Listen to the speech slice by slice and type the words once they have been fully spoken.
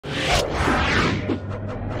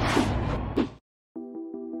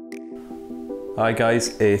Hi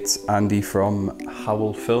guys, it's Andy from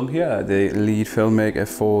Howl Film here, the lead filmmaker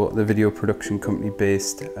for the video production company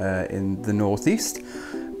based in the Northeast.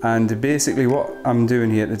 And basically what I'm doing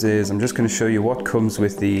here today is I'm just going to show you what comes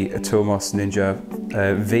with the Atomos Ninja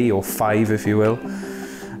V or 5 if you will.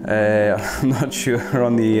 I'm not sure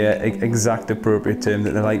on the exact appropriate term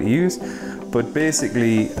that they like to use, but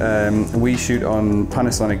basically we shoot on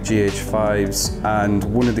Panasonic GH5s, and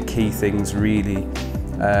one of the key things really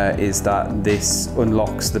is that this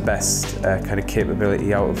unlocks the best kind of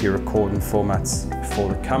capability out of your recording formats for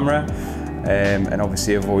the camera, and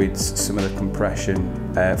obviously avoids some of the compression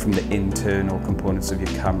from the internal components of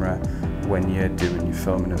your camera when you're doing your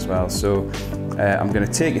filming as well. So I'm going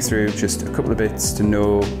to take you through just a couple of bits to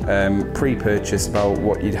know pre-purchase about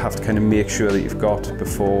what you'd have to kind of make sure that you've got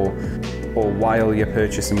before or while you're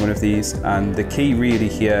purchasing one of these. And the key really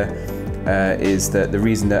here is that the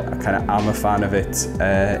reason that I kind of am a fan of it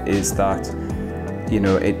is that, you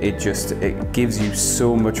know, it gives you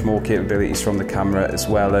so much more capabilities from the camera, as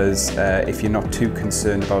well as if you're not too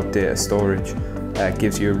concerned about data storage,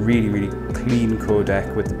 gives you a really clean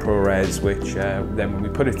codec with the ProRes, which then when we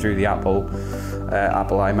put it through the Apple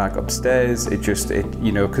iMac upstairs,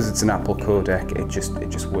 you know, because it's an Apple codec, it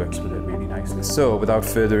just works with it really nicely. So without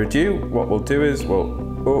further ado, what we'll do is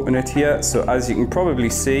we'll open it here. So as you can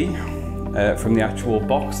probably see from the actual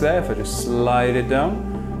box there, if I just slide it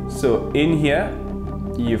down, so in here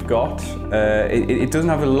you've got it doesn't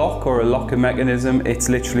have a lock or a locker mechanism. It's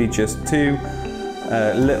literally just two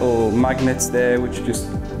little magnets there which just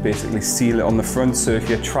basically seal it on the front. So if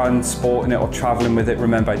you're transporting it or traveling with it,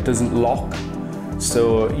 remember it doesn't lock,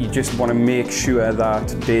 so you just want to make sure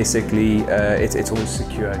that basically it's always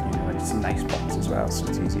secured. You know, it's a nice box as well, so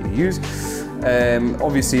it's easy to use.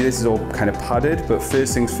 Obviously this is all kind of padded, but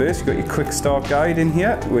first things first, you've got your quick start guide in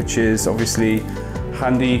here, which is obviously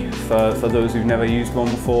handy for those who've never used one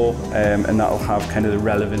before, and that'll have kind of the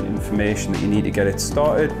relevant information that you need to get it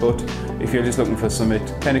started. But if you're just looking for something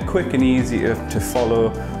kind of quick and easy to follow,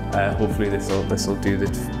 hopefully this will do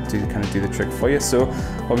the trick for you. So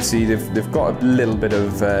obviously they've got a little bit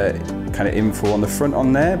of kind of info on the front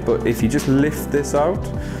on there, but if you just lift this out,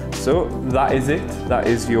 so that is it. That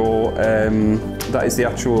is your that is the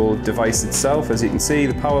actual device itself. As you can see,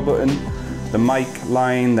 the power button, the mic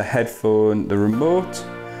line, the headphone, the remote.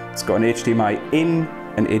 It's got an HDMI in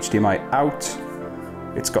and HDMI out.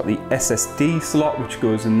 It's got the SSD slot which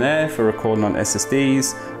goes in there for recording on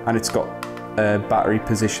SSDs, and it's got a battery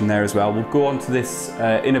position there as well. We'll go on to this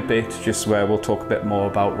in a bit, just where we'll talk a bit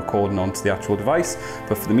more about recording onto the actual device,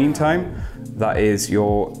 but for the meantime, that is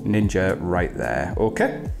your Ninja right there.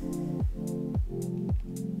 Okay,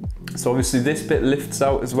 so obviously this bit lifts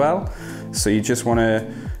out as well, so you just want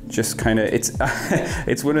to it's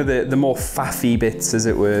it's one of the more faffy bits, as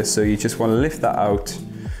it were, so you just want to lift that out.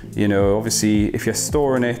 You know, obviously if you're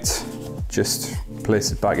storing it, just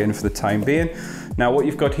place it back in for the time being. Now what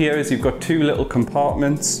you've got here is you've got two little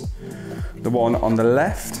compartments. The one on the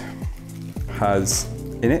left has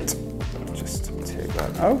in it, just take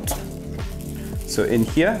that out. So in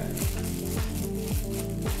here,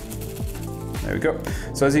 there we go.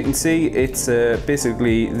 So as you can see, it's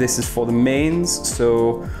basically, this is for the mains,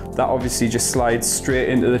 so that obviously just slides straight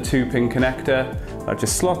into the 2-pin connector. That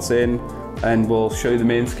just slots in, and we'll show you the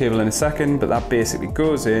mains cable in a second, but that basically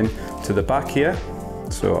goes in to the back here.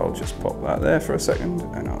 So I'll just pop that there for a second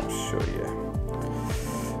and I'll show you.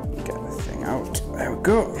 Get the thing out, there we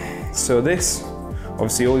go. So this,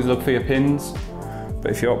 obviously always look for your pins,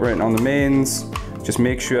 but if you're operating on the mains, just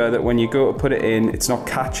make sure that when you go to put it in, it's not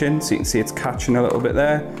catching. So you can see it's catching a little bit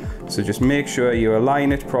there. So just make sure you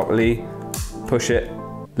align it properly, push it,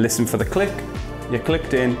 listen for the click. You're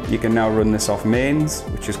clicked in, you can now run this off mains,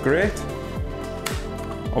 which is great.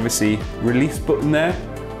 Obviously release button there.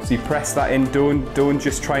 So you press that in, don't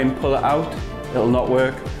just try and pull it out, it'll not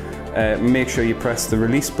work. Make sure you press the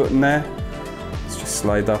release button there. Let's just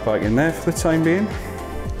slide that back in there for the time being.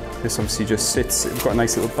 This obviously just sits, we've got a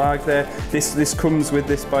nice little bag there. This comes with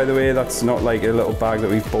this, by the way, that's not like a little bag that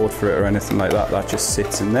we've bought for it or anything like that, that just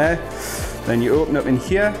sits in there. Then you open up in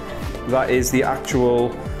here, that is the actual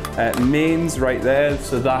mains right there,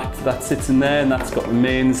 so that sits in there and that's got the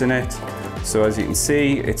mains in it. So as you can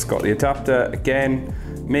see, it's got the adapter again.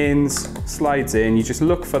 Mains slides in, you just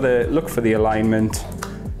look for the alignment,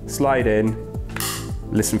 slide in,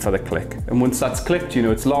 listen for the click, and once that's clicked, you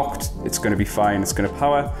know it's locked, it's going to be fine, it's going to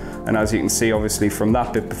power. And as you can see, obviously from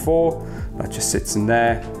that bit before, that just sits in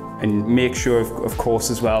there. And make sure of course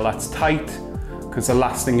as well that's tight, because the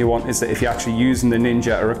last thing you want is that if you're actually using the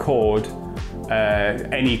Ninja to record,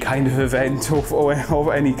 any kind of event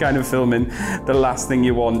or any kind of filming, the last thing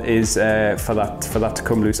you want is for that to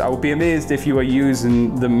come loose. I would be amazed if you were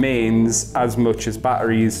using the mains as much as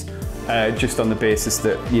batteries, just on the basis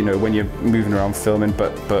that, you know, when you're moving around filming,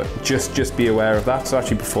 but just be aware of that. So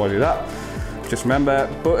actually, before I do that, just remember,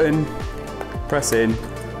 button, press in,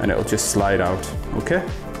 and it'll just slide out. Okay,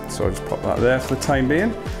 so I'll just pop that there for the time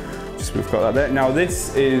being. Just, we've got that there. Now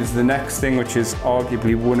this is the next thing, which is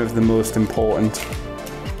arguably one of the most important.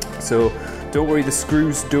 So don't worry, the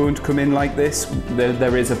screws don't come in like this.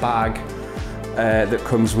 There is a bag that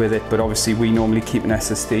comes with it, but obviously we normally keep an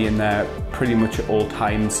SSD in there pretty much at all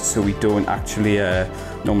times, so we don't actually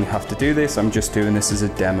normally have to do this. I'm just doing this as a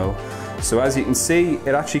demo. So as you can see,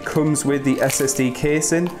 it actually comes with the SSD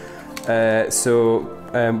casing.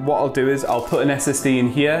 What I'll do is I'll put an SSD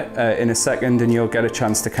in here in a second, and you'll get a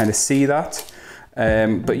chance to kind of see that.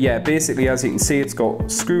 But yeah, basically, as you can see, it's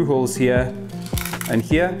got screw holes here and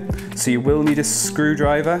here. So you will need a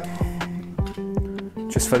screwdriver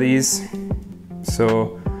just for these.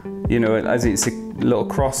 So, you know, as you can see, little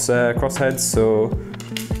crossheads. So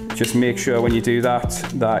just make sure when you do that,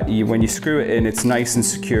 when you screw it in, it's nice and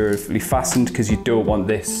securely fastened, because you don't want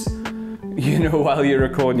this, you know, while you're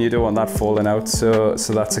recording, you don't want that falling out. So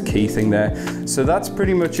that's a key thing there. So that's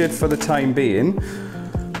pretty much it for the time being.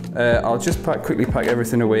 I'll just quickly pack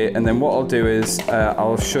everything away, and then what I'll do is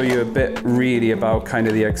I'll show you a bit really about kind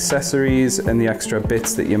of the accessories and the extra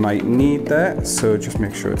bits that you might need there. So just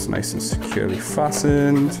make sure it's nice and securely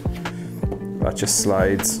fastened. That just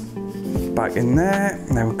slides back in there.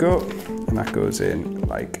 There we go, and that goes in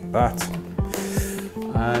like that.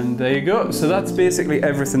 And there you go. So that's basically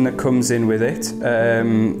everything that comes in with it.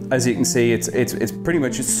 As you can see, it's pretty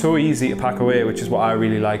much, it's so easy to pack away, which is what I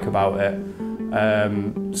really like about it.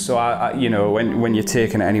 So you know, when you're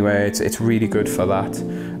taking it anywhere, it's really good for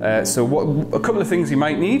that. So a couple of things you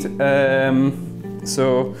might need.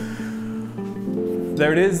 So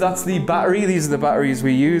there it is. That's the battery. These are the batteries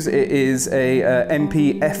we use. It is a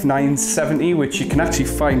MP F970, which you can actually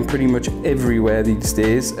find pretty much everywhere these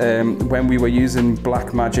days. When we were using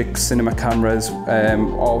Blackmagic cinema cameras,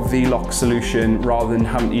 our V-Lock solution, rather than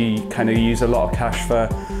having to kind of use a lot of cash for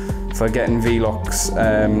getting V-Locks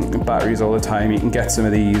batteries all the time, you can get some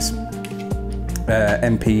of these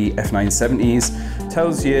MP F970s.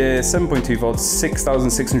 Tells you 7.2 volts,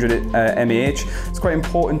 6,600 mAh. It's quite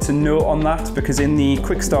important to note on that, because in the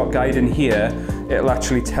quick start guide in here, it'll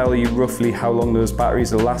actually tell you roughly how long those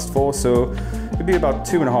batteries will last for. So it'd be about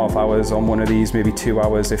 2.5 hours on one of these, maybe 2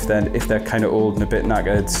 hours if they're kind of old and a bit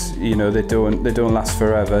knackered. You know, they don't last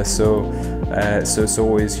forever. So it's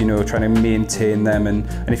always, you know, trying to maintain them,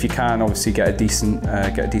 and if you can, obviously get a decent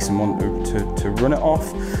one to run it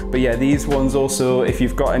off. But yeah, these ones also, if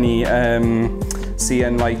you've got any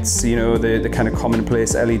CN lights, you know, the kind of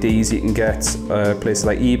commonplace LEDs you can get places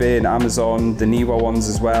like eBay and Amazon, the Neewer ones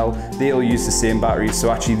as well, they'll use the same batteries.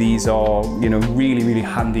 So actually these are, you know, really, really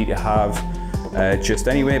handy to have just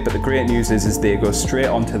anyway. But the great news is they go straight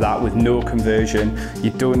onto that with no conversion.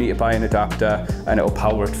 You don't need to buy an adapter, and it'll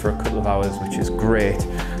power it for a couple of hours, which is great.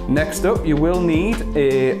 Next up, you will need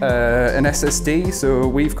an SSD. So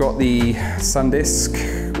we've got the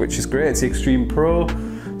SanDisk, which is great. It's the Extreme Pro.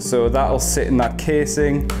 So that'll sit in that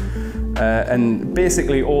casing, and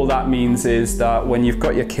basically all that means is that when you've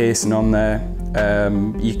got your casing on there,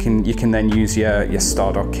 you can then use your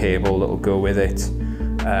StarDock cable that'll go with it,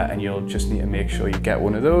 and you'll just need to make sure you get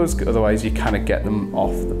one of those, otherwise you kind of get them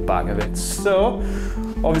off the back of it. So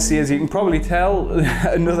obviously, as you can probably tell,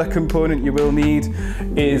 another component you will need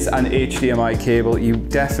is an HDMI cable. You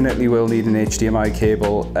definitely will need an HDMI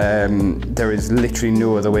cable. There is literally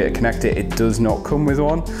no other way to connect it. It does not come with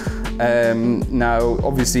one. Now,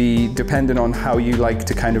 obviously, depending on how you like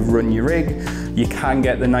to kind of run your rig, you can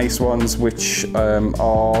get the nice ones which are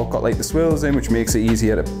got like the swirls in, which makes it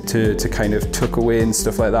easier to kind of tuck away and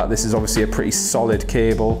stuff like that. This is obviously a pretty solid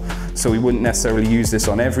cable, so we wouldn't necessarily use this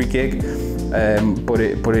on every gig. But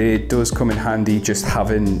it does come in handy just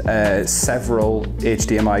having several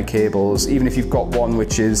HDMI cables, even if you've got one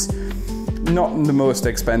which is not the most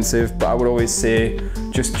expensive. But I would always say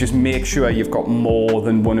just make sure you've got more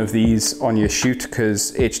than one of these on your shoot,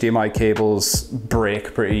 because HDMI cables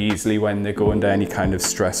break pretty easily when they go under any kind of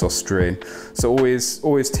stress or strain. So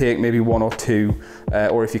always take maybe one or two,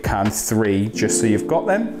 or if you can 3, just so you've got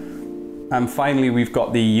them. And finally, we've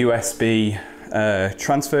got the USB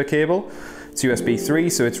transfer cable. It's USB 3,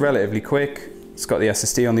 so it's relatively quick. It's got the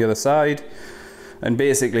SSD on the other side. And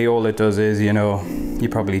basically all it does is, you know,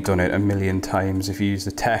 you've probably done it a million times if you use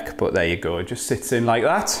the tech, but there you go, it just sits in like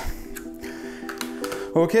that.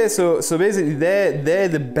 Okay, so basically they're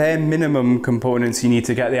the bare minimum components you need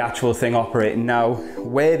to get the actual thing operating. Now,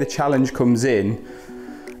 where the challenge comes in,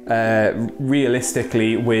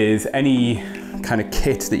 realistically, with any kind of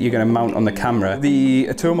kit that you're going to mount on the camera, the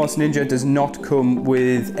Atomos Ninja does not come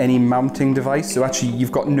with any mounting device. So actually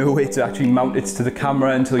you've got no way to actually mount it to the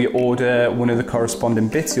camera until you order one of the corresponding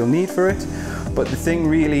bits you'll need for it. But the thing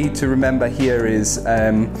really to remember here is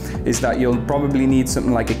that you'll probably need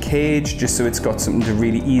something like a cage, just so it's got something to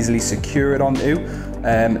really easily secure it onto.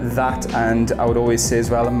 That, and I would always say as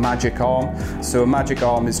well, a magic arm. So a magic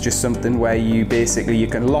arm is just something where you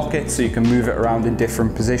can lock it so you can move it around in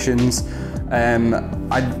different positions. You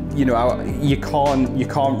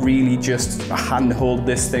can't really just handhold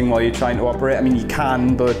this thing while you're trying to operate. I mean, you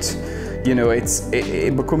can, but you know,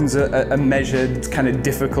 it becomes a measured kind of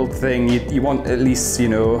difficult thing. You want at least, you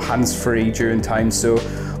know, hands-free during time. So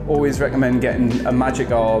always recommend getting a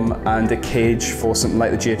magic arm and a cage for something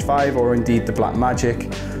like the GH5 or indeed the Black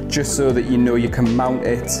Magic, just so that you know you can mount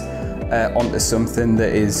it onto something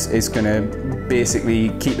that is going to basically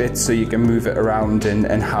keep it so you can move it around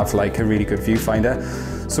and have like a really good viewfinder.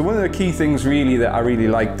 So one of the key things really that I really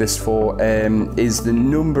like this for is the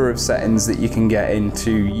number of settings that you can get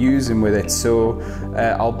into using with it. So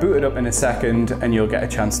I'll boot it up in a second and you'll get a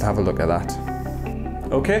chance to have a look at that.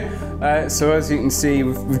 Okay, so as you can see,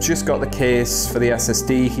 we've just got the case for the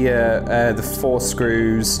SSD here, the 4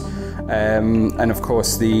 screws, and of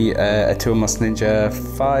course the Atomos Ninja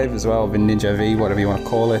 5 as well, the Ninja V, whatever you want to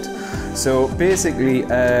call it. So basically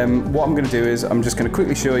what I'm going to do is I'm just going to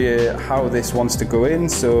quickly show you how this wants to go in.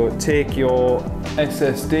 So take your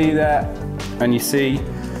SSD there and you see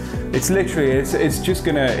it's literally,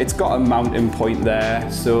 it's got a mounting point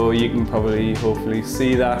there, so you can probably hopefully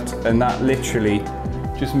see that, and that literally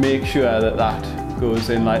just make sure that that goes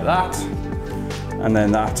in like that, and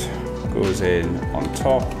then that goes in on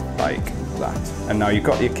top like that. And now you've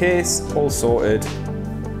got your case all sorted,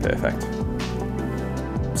 perfect.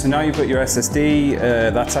 So now you've got your SSD,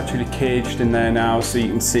 that's actually caged in there now, so you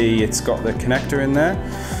can see it's got the connector in there.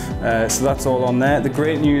 So that's all on there. The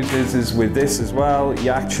great news is with this as well,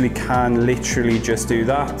 you actually can literally just do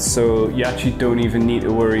that. So you actually don't even need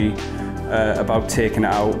to worry about taking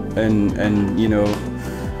it out and you know,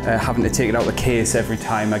 having to take it out of the case every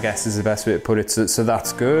time, I guess is the best way to put it. So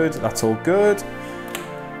that's good, that's all good.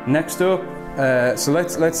 Next up, so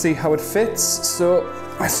let's see how it fits. So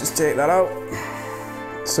let's just take that out.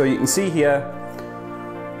 So you can see here,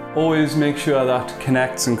 always make sure that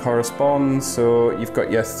connects and corresponds. So you've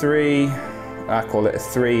got your 3, I call it a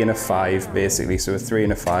 3 and a 5 basically, so a 3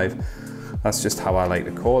 and a 5. That's just how I like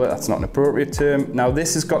to call it, that's not an appropriate term. Now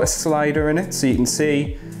this has got a slider in it, so you can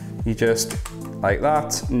see, you just like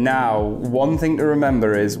that. Now, one thing to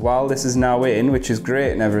remember is, while this is now in, which is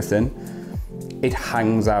great and everything, it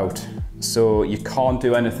hangs out. So you can't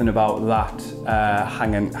do anything about that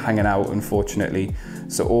hanging out, unfortunately.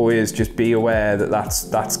 So always just be aware that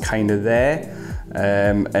that's kind of there,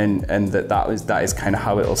 and that is kind of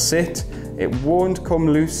how it'll sit. It won't come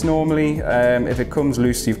loose normally. If it comes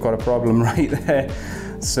loose, you've got a problem right there.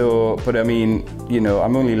 So, but I mean, you know,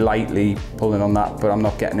 I'm only lightly pulling on that, but I'm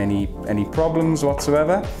not getting any problems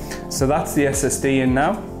whatsoever. So that's the SSD in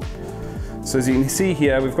now. So as you can see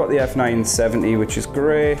here, we've got the F970, which is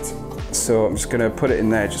great. So I'm just going to put it in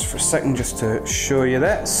there just for a second, just to show you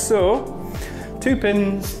that. So 2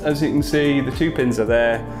 pins, as you can see, the 2 pins are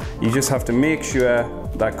there. You just have to make sure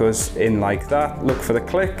that goes in like that. Look for the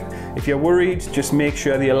click. If you're worried, just make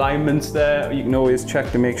sure the alignment's there. You can always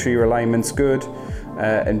check to make sure your alignment's good.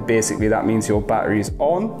 And basically that means your battery's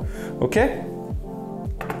on. Okay.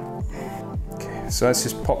 Okay, so let's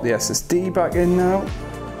just pop the SSD back in now.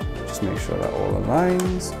 Just make sure that all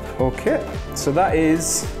aligns. Okay, so that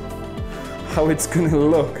is how it's gonna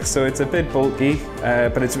look. So it's a bit bulky,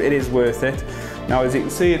 but it is worth it. Now, as you can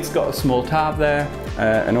see, it's got a small tab there,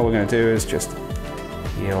 and all we're gonna do is just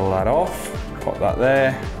peel that off, pop that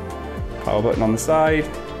there, power button on the side,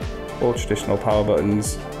 all traditional power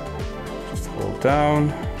buttons, just hold down,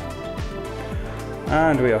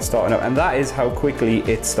 and we are starting up, and that is how quickly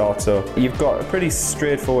it starts up. You've got a pretty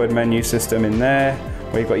straightforward menu system in there,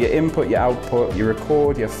 where you've got your input, your output, your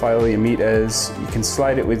record, your file, your meters. You can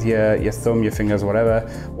slide it with your thumb, your fingers, whatever.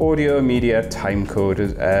 Audio, media, time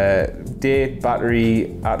code, date,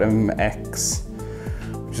 battery, Atom X,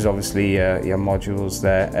 which is obviously your modules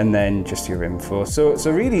there, and then just your info. So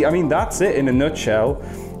really, I mean, that's it in a nutshell.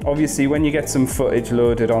 Obviously, when you get some footage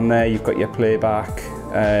loaded on there, you've got your playback.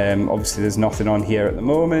 Obviously, there's nothing on here at the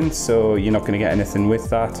moment, so you're not going to get anything with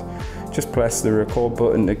that. Just press the record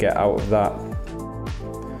button to get out of that.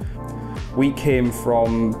 We came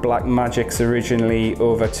from Blackmagic's originally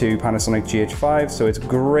over to Panasonic GH5, so it's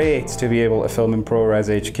great to be able to film in ProRes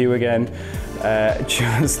HQ again.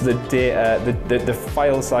 Just the data, the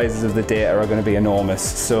file sizes of the data are going to be enormous,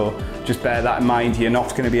 so just bear that in mind. You're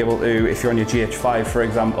not going to be able to, if you're on your GH5 for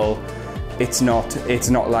example, it's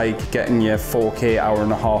not like getting your 4K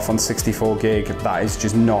hour-and-a-half on 64 gig. That is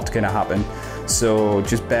just not going to happen. So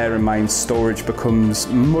just bear in mind, storage becomes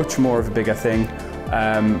much more of a bigger thing.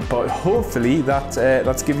 But hopefully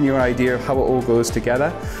that's given you an idea of how it all goes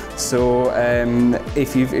together. So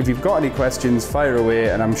if you've got any questions, fire away,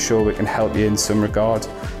 and I'm sure we can help you in some regard.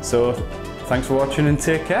 So thanks for watching and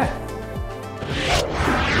take care.